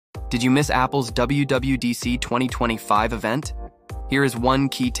Did you miss Apple's WWDC 2025 event? Here is one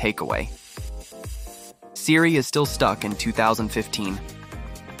key takeaway. Siri is still stuck in 2015.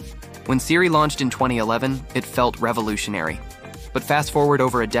 When Siri launched in 2011, it felt revolutionary. But fast forward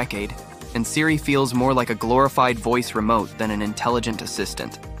over a decade, and Siri feels more like a glorified voice remote than an intelligent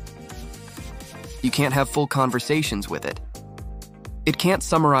assistant. You can't have full conversations with it. It can't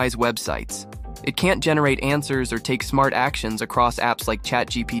summarize websites. It can't generate answers or take smart actions across apps like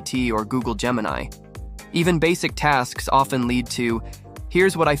ChatGPT or Google Gemini. Even basic tasks often lead to,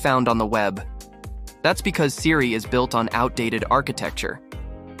 "Here's what I found on the web." That's because Siri is built on outdated architecture.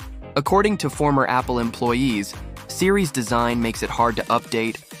 According to former Apple employees, Siri's design makes it hard to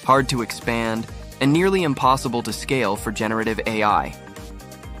update, hard to expand, and nearly impossible to scale for generative AI.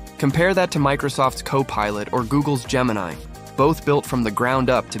 Compare that to Microsoft's Copilot or Google's Gemini, both built from the ground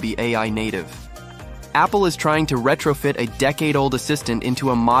up to be AI native. Apple is trying to retrofit a decade-old assistant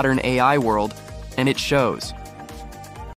into a modern AI world, and it shows.